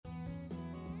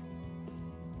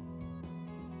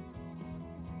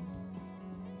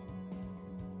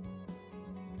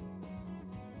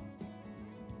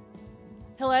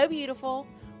Hello, beautiful.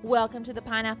 Welcome to the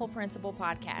Pineapple Principle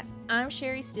Podcast. I'm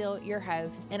Sherry Steele, your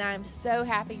host, and I'm so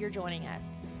happy you're joining us.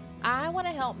 I want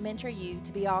to help mentor you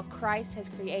to be all Christ has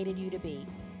created you to be.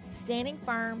 Standing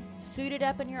firm, suited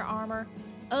up in your armor,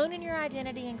 owning your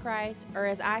identity in Christ, or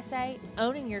as I say,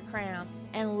 owning your crown,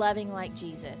 and loving like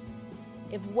Jesus.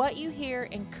 If what you hear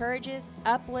encourages,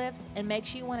 uplifts, and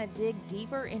makes you want to dig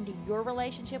deeper into your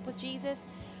relationship with Jesus,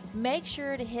 make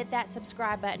sure to hit that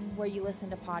subscribe button where you listen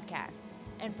to podcasts.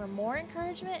 And for more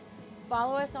encouragement,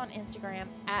 follow us on Instagram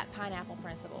at Pineapple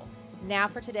Principle. Now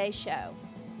for today's show.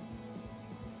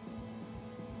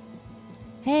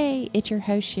 Hey, it's your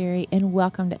host Sherry, and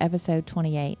welcome to episode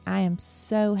 28. I am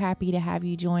so happy to have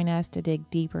you join us to dig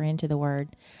deeper into the Word.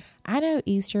 I know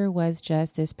Easter was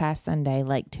just this past Sunday,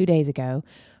 like 2 days ago,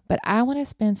 but I want to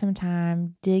spend some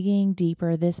time digging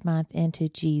deeper this month into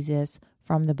Jesus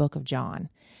from the book of John.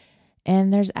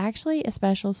 And there's actually a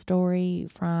special story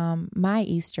from my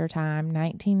Easter time,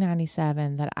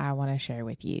 1997, that I want to share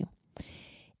with you.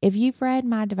 If you've read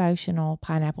my devotional,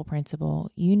 Pineapple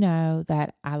Principle, you know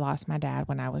that I lost my dad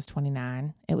when I was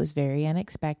 29. It was very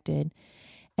unexpected,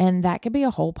 and that could be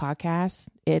a whole podcast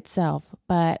itself,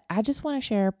 but I just want to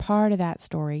share part of that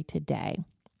story today.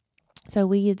 So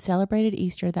we had celebrated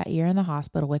Easter that year in the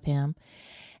hospital with him,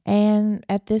 and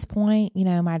at this point,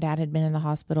 my dad had been in the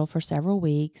hospital for several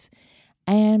weeks,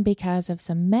 and because of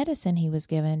some medicine he was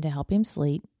given to help him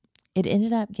sleep, it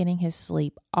ended up getting his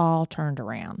sleep all turned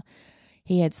around.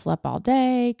 He had slept all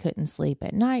day, couldn't sleep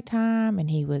at nighttime, and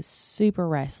he was super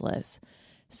restless.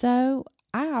 So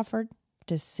I offered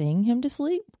to sing him to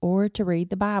sleep or to read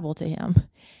the Bible to him.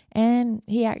 And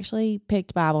he actually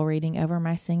picked Bible reading over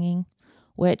my singing,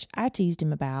 which I teased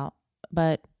him about,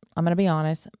 but I'm going to be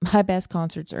honest, my best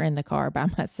concerts are in the car by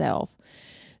myself.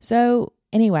 So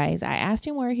anyways, I asked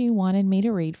him where he wanted me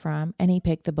to read from, and he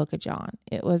picked the book of John.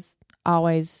 It was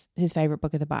always his favorite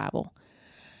book of the Bible.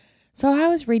 So I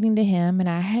was reading to him, and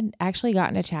I had actually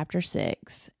gotten to chapter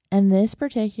 6. And this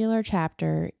particular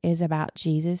chapter is about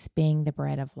Jesus being the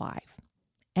bread of life.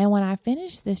 And when I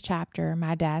finished this chapter,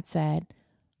 my dad said,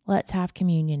 "Let's have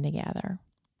communion together."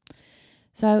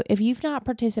 So if you've not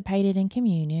participated in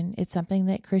communion, it's something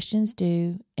that Christians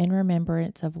do in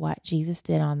remembrance of what Jesus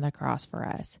did on the cross for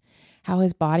us, how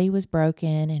his body was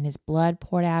broken and his blood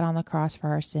poured out on the cross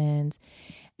for our sins.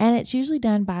 And it's usually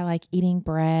done by eating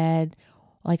bread,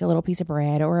 like a little piece of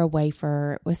bread or a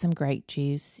wafer with some grape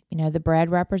juice. The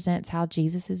bread represents how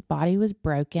Jesus's body was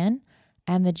broken,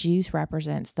 and the juice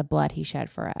represents the blood he shed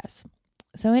for us.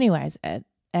 So anyways,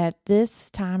 at this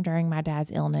time during my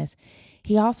dad's illness,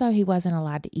 he wasn't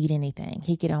allowed to eat anything.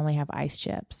 He could only have ice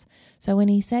chips. So when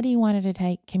he said he wanted to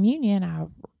take communion,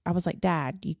 I was like,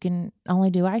 "Dad, you can only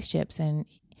do ice chips." And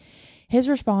his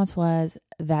response was,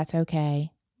 "That's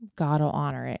okay. God will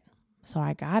honor it." So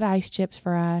I got ice chips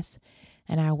for us,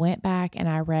 and I went back and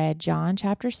I read John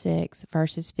chapter 6,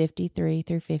 verses 53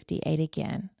 through 58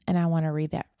 again. And I want to read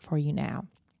that for you now.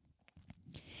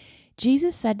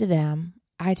 Jesus said to them,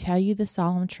 "I tell you the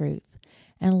solemn truth.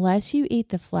 Unless you eat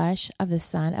the flesh of the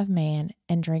Son of Man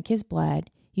and drink his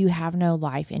blood, you have no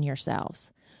life in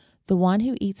yourselves. The one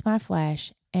who eats my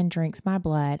flesh and drinks my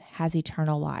blood has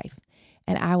eternal life,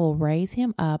 and I will raise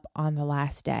him up on the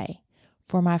last day.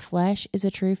 For my flesh is a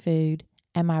true food,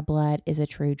 and my blood is a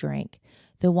true drink.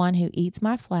 The one who eats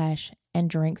my flesh and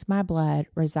drinks my blood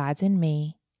resides in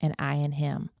me, and I in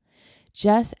him.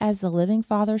 Just as the living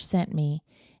Father sent me,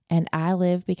 and I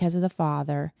live because of the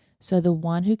Father, so the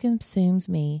one who consumes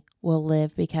me will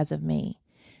live because of me.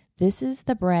 This is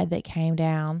the bread that came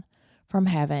down from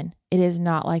heaven. It is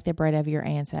not like the bread of your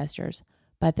ancestors,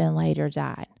 but then later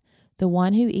died. The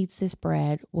one who eats this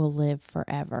bread will live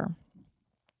forever."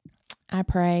 I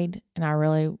prayed, and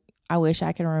I wish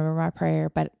I could remember my prayer,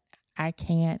 but I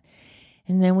can't.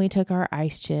 And then we took our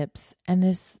ice chips, and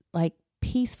this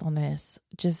peacefulness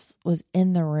just was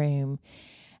in the room.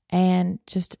 And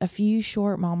just a few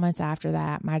short moments after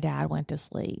that, my dad went to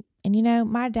sleep. And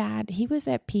my dad, he was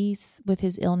at peace with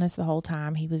his illness the whole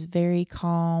time. He was very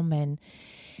calm and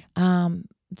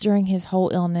during his whole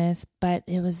illness, but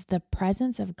it was the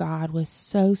presence of God was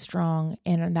so strong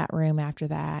in that room after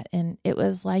that. And it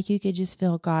was like you could just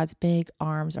feel God's big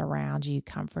arms around you,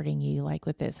 comforting you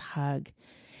with this hug.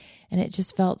 And it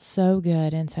just felt so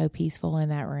good and so peaceful in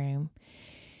that room.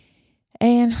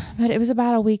 But it was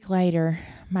about a week later,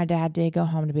 my dad did go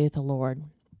home to be with the Lord.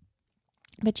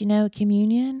 But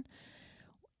communion,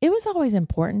 it was always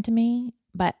important to me.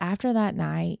 But after that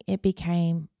night, it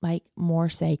became more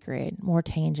sacred, more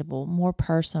tangible, more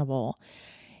personable.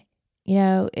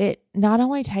 It not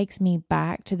only takes me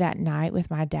back to that night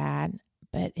with my dad,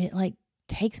 but it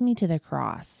takes me to the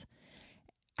cross.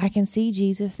 I can see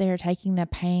Jesus there taking the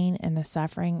pain and the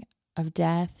suffering of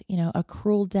death, a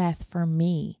cruel death for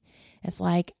me. It's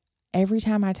like every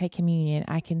time I take communion,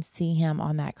 I can see him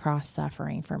on that cross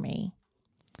suffering for me.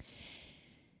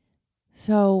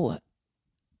 So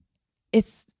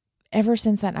it's ever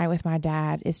since that night with my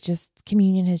dad,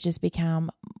 communion has just become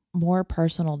more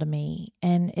personal to me.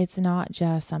 And it's not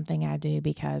just something I do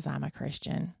because I'm a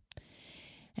Christian.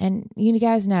 And you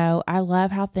guys know, I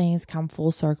love how things come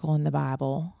full circle in the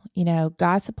Bible.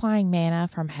 God supplying manna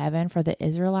from heaven for the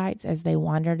Israelites as they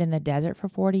wandered in the desert for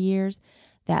 40 years,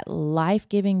 that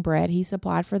life-giving bread he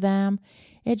supplied for them,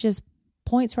 it just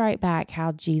points right back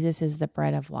how Jesus is the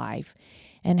bread of life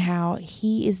and how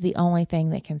he is the only thing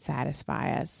that can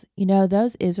satisfy us.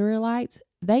 Those Israelites,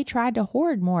 they tried to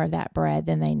hoard more of that bread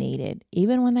than they needed,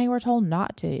 even when they were told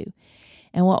not to.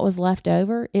 And what was left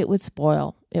over, it would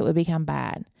spoil. It would become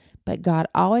bad. But God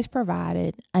always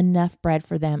provided enough bread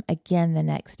for them again the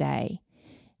next day.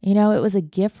 It was a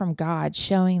gift from God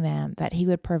showing them that he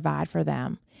would provide for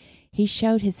them. He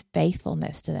showed his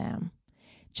faithfulness to them.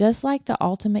 Just like the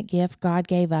ultimate gift God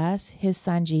gave us, his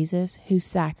son Jesus, who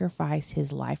sacrificed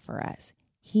his life for us.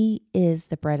 He is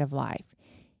the bread of life.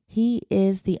 He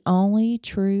is the only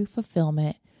true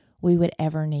fulfillment we would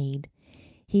ever need.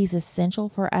 He's essential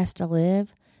for us to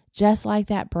live, just like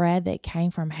that bread that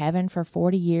came from heaven for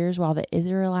 40 years while the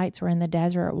Israelites were in the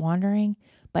desert wandering,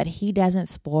 but he doesn't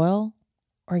spoil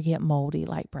or get moldy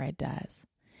like bread does.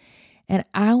 And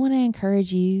I want to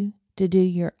encourage you to do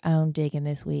your own digging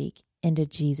this week into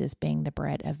Jesus being the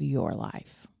bread of your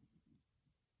life.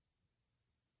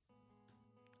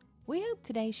 We hope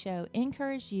today's show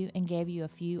encouraged you and gave you a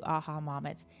few aha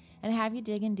moments and have you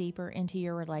digging deeper into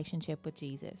your relationship with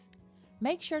Jesus.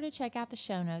 Make sure to check out the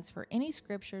show notes for any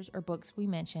scriptures or books we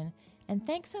mention, and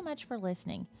thanks so much for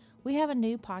listening. We have a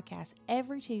new podcast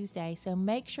every Tuesday, so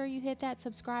make sure you hit that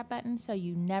subscribe button so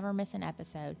you never miss an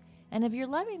episode. And if you're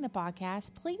loving the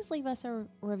podcast, please leave us a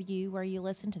review where you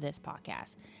listen to this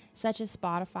podcast, such as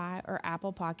Spotify or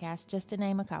Apple Podcasts, just to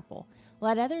name a couple.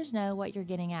 Let others know what you're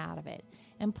getting out of it.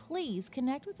 And please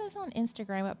connect with us on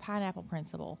Instagram at Pineapple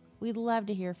Principle. We'd love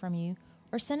to hear from you.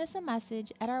 Or send us a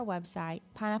message at our website,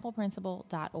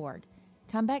 pineappleprinciple.org.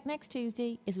 Come back next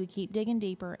Tuesday as we keep digging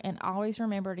deeper, and always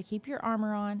remember to keep your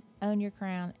armor on, own your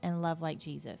crown, and love like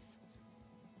Jesus.